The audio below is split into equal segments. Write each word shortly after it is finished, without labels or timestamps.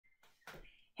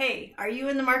Hey, are you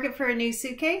in the market for a new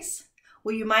suitcase?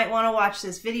 Well, you might want to watch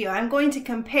this video. I'm going to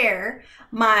compare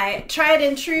my tried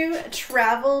and true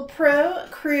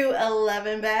Travelpro Crew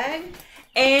 11 bag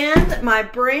and my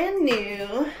brand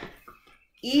new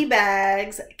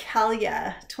Ebags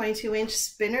Kalya 22-inch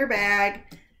spinner bag.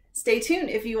 Stay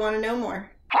tuned if you want to know more.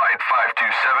 Flight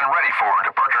 527 ready for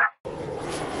departure.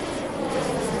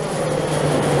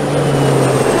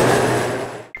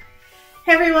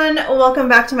 Hey everyone, welcome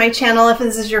back to my channel. If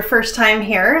this is your first time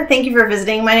here, thank you for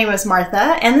visiting. My name is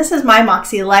Martha and this is my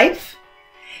Moxie Life.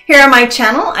 Here on my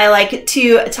channel, I like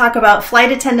to talk about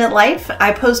flight attendant life.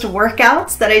 I post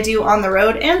workouts that I do on the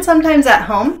road and sometimes at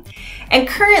home. And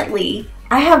currently,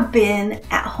 I have been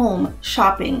at home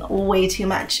shopping way too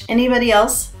much. Anybody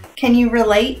else? Can you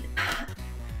relate?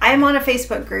 I'm on a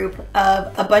Facebook group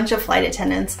of a bunch of flight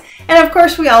attendants, and of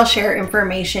course we all share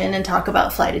information and talk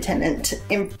about flight attendant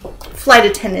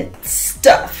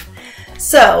stuff.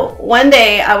 So one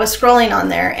day I was scrolling on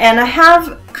there and I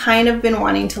have kind of been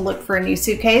wanting to look for a new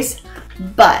suitcase,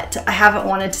 but I haven't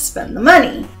wanted to spend the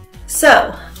money.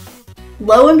 So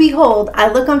lo and behold, I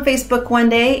look on Facebook one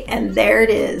day and there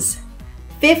it is.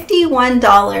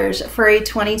 $51 for a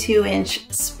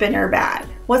 22-inch spinner bag.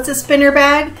 What's a spinner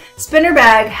bag? Spinner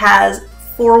bag has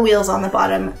 4 wheels on the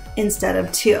bottom instead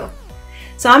of 2.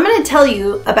 So I'm going to tell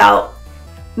you about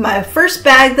my first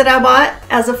bag that I bought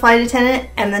as a flight attendant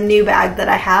and the new bag that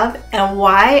I have and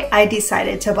why I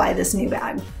decided to buy this new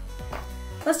bag.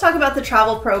 Let's talk about the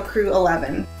Travelpro Crew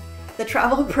 11. The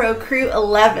Travelpro Crew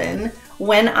 11,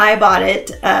 when I bought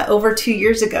it over 2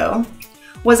 years ago,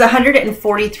 was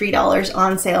 $143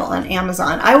 on sale on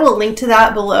Amazon. I will link to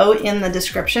that below in the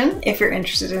description if you're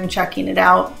interested in checking it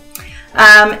out.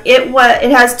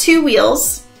 It has 2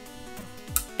 wheels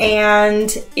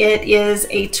and it is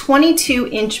a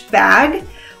 22-inch bag,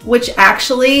 which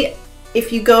actually,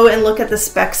 if you go and look at the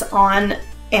specs on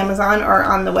Amazon or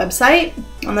on the website,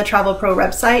 on the Travelpro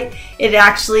website, it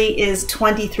actually is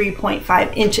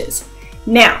 23.5 inches.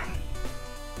 Now,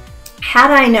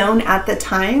 had I known at the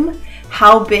time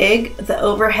how big the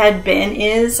overhead bin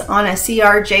is on a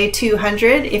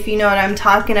CRJ200, if you know what I'm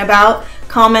talking about,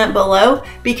 comment below,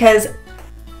 because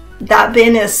that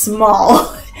bin is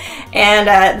small.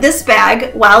 And this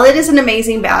bag, while it is an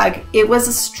amazing bag, it was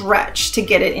a stretch to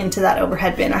get it into that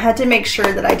overhead bin. I had to make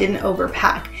sure that I didn't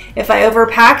overpack. If I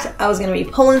overpacked, I was going to be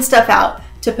pulling stuff out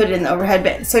to put it in the overhead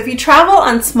bin. So if you travel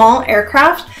on small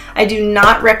aircraft, I do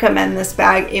not recommend this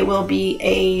bag. It will be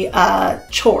a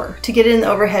chore to get it in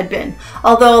the overhead bin.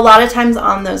 Although a lot of times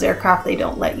on those aircraft, they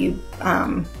don't let you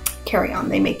carry on.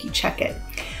 They make you check it.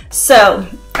 So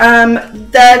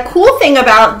the cool thing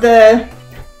about the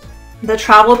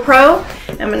Travelpro,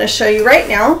 I'm going to show you right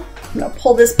now. I'm going to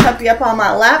pull this puppy up on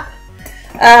my lap.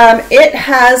 It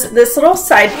has this little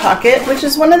side pocket, which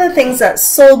is one of the things that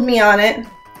sold me on it,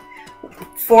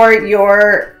 for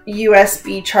your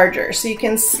USB charger. So you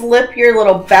can slip your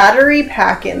little battery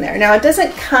pack in there. Now it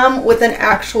doesn't come with an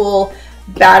actual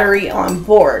battery on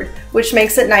board, which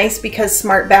makes it nice because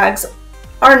smart bags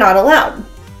are not allowed.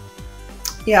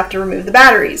 You have to remove the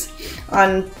batteries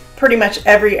on pretty much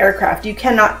every aircraft. You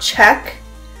cannot check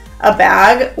a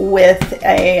bag with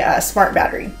a smart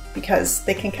battery because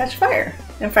they can catch fire,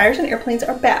 and fires in airplanes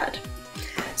are bad.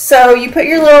 So you put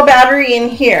your little battery in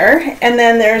here, and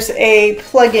then there's a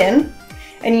plug-in,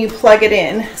 and you plug it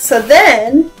in. So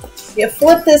then you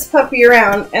flip this puppy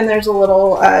around, and there's a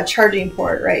little charging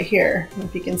port right here. I don't know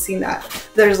if you can see that.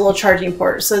 There's a little charging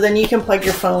port. So then you can plug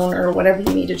your phone or whatever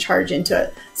you need to charge into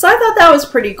it. So I thought that was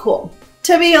pretty cool.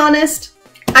 To be honest,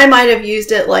 I might have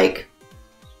used it like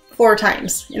 4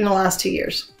 times in the last 2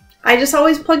 years. I just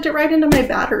always plugged it right into my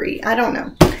battery. I don't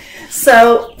know.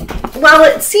 So while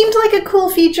it seemed like a cool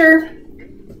feature,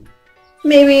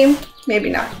 maybe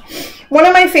not. One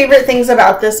of my favorite things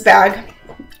about this bag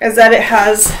is that it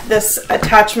has this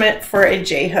attachment for a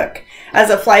J-hook. As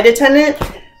a flight attendant,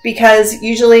 because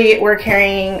usually we're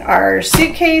carrying our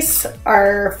suitcase,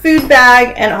 our food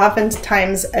bag, and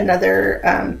oftentimes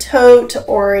another tote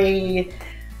or a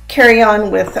carry-on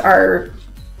with our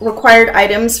required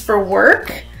items for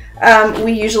work.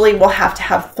 We usually will have to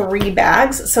have 3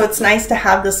 bags, so it's nice to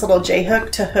have this little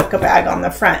J-hook to hook a bag on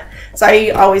the front. So I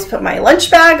always put my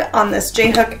lunch bag on this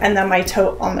J-hook and then my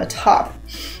tote on the top.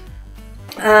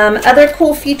 Other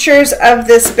cool features of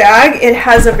this bag, it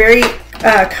has a very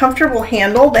comfortable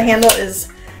handle. The handle is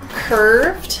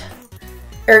curved,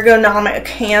 ergonomic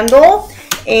handle,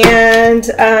 and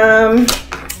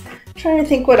trying to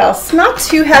think what else. Not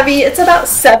too heavy. It's about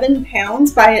 7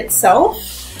 pounds by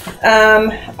itself.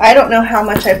 I don't know how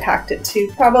much I packed it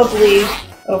to, probably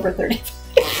over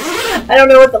 35. I don't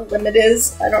know what the limit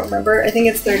is. I don't remember. I think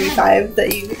it's 35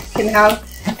 that you can have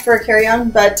for a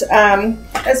carry-on. But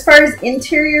as far as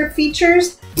interior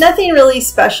features, nothing really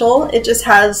special. It just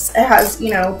has,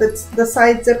 you know, the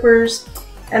side zippers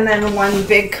and then one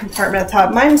big compartment at the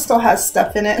top. Mine still has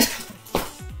stuff in it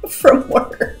from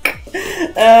work.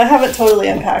 Haven't totally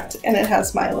unpacked, and it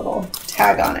has my little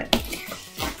tag on it.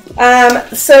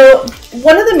 So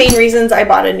one of the main reasons I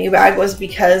bought a new bag was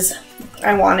because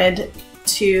I wanted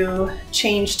to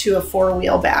change to a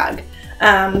 4-wheel bag.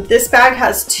 This bag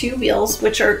has 2 wheels,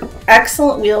 which are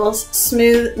excellent wheels,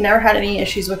 smooth, never had any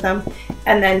issues with them,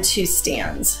 and then 2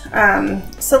 stands.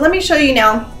 So let me show you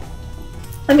now.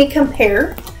 Let me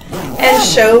compare and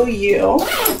show you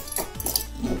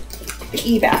the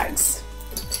eBags.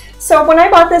 So when I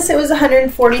bought this, it was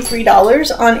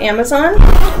 $143 on Amazon.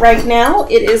 Right now,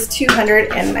 it is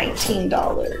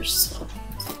 $219.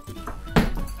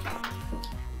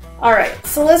 All right,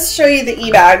 so let's show you the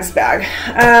eBags bag.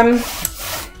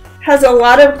 Has a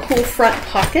lot of cool front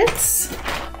pockets,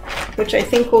 which I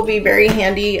think will be very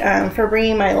handy for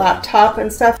bringing my laptop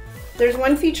and stuff. There's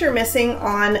one feature missing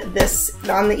on the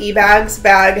eBags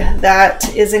bag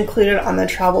that is included on the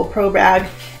Travelpro bag,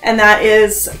 and that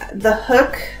is the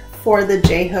hook for the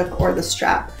J-hook or the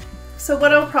strap. So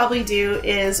what I'll probably do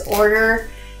is order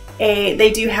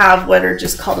they do have what are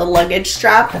just called a luggage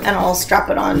strap, and I'll strap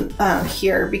it on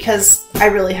here because I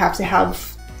really have to have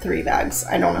 3 bags.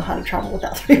 I don't know how to travel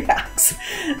without 3 bags.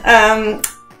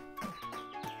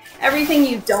 Everything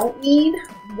you don't need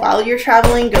while you're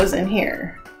traveling goes in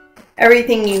here.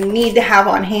 Everything you need to have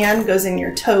on hand goes in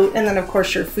your tote, and then of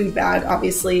course your food bag.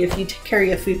 Obviously, if you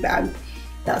carry a food bag,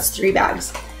 that's 3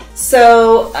 bags.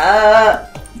 So,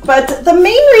 but the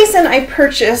main reason I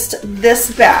purchased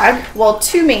this bag, well,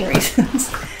 2 main reasons.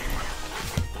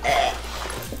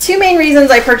 2 main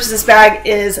reasons I purchased this bag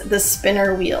is the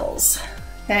spinner wheels.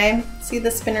 Okay, see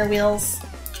the spinner wheels?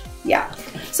 Yeah.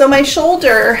 So my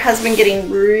shoulder has been getting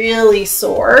really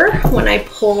sore when I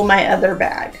pull my other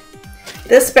bag.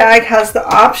 This bag has the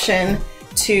option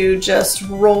to just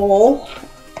roll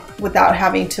without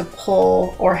having to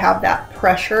pull or have that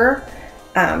pressure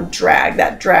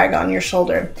drag on your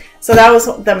shoulder. So that was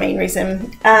the main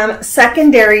reason.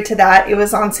 Secondary to that, it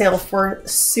was on sale for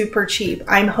super cheap.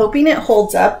 I'm hoping it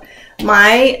holds up.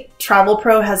 My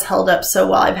Travelpro has held up so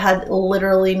well. I've had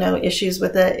literally no issues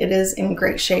with it. It is in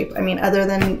great shape. I mean, other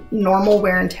than normal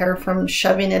wear and tear from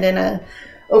shoving it in a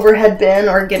overhead bin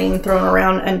or getting thrown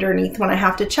around underneath when I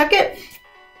have to check it,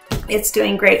 it's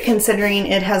doing great considering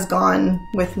it has gone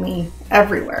with me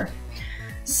everywhere.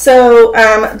 So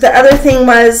the other thing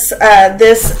was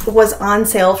this was on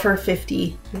sale for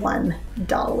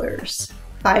 $51.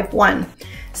 51.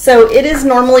 So it is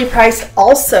normally priced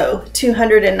also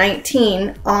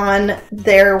 $219 on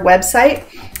their website.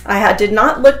 I did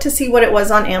not look to see what it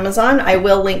was on Amazon. I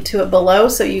will link to it below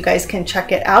so you guys can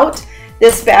check it out.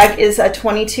 This bag is a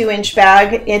 22-inch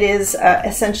bag. It is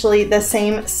essentially the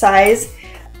same size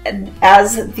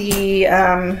as the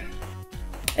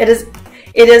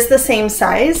it is the same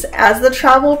size as the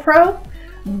Travelpro,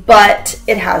 but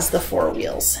it has the 4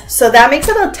 wheels. So that makes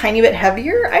it a tiny bit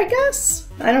heavier, I guess.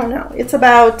 I don't know. It's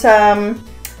about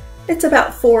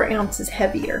 4 ounces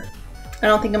heavier. I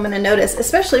don't think I'm gonna notice,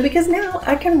 especially because now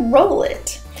I can roll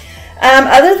it.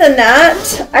 Other than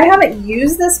that, I haven't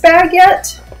used this bag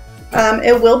yet.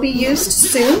 It will be used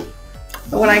soon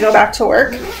when I go back to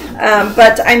work,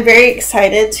 but I'm very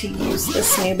excited to use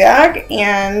this new bag,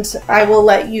 and I will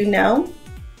let you know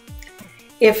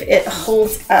if it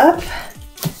holds up.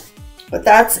 But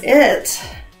that's it.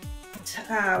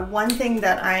 One thing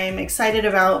that I'm excited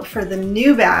about for the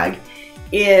new bag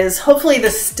is hopefully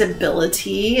the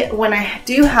stability. When I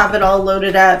do have it all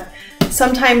loaded up,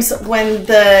 sometimes when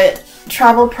the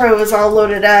Travelpro is all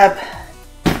loaded up,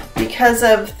 because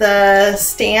of the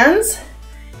stands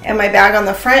and my bag on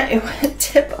the front, it would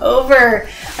tip over.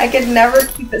 I could never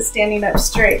keep it standing up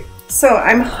straight. So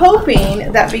I'm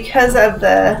hoping that because of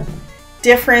the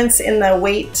difference in the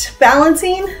weight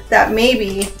balancing, that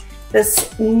maybe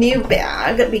this new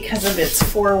bag, because of its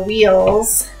 4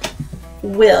 wheels,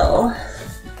 will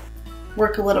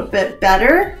work a little bit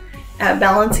better at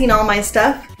balancing all my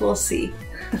stuff. We'll see.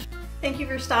 Thank you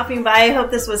for stopping by. I hope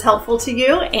this was helpful to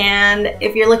you. And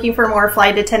if you're looking for more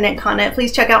flight attendant content,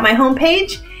 please check out my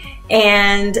homepage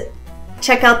and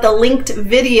check out the linked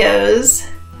videos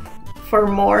for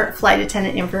more flight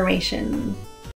attendant information.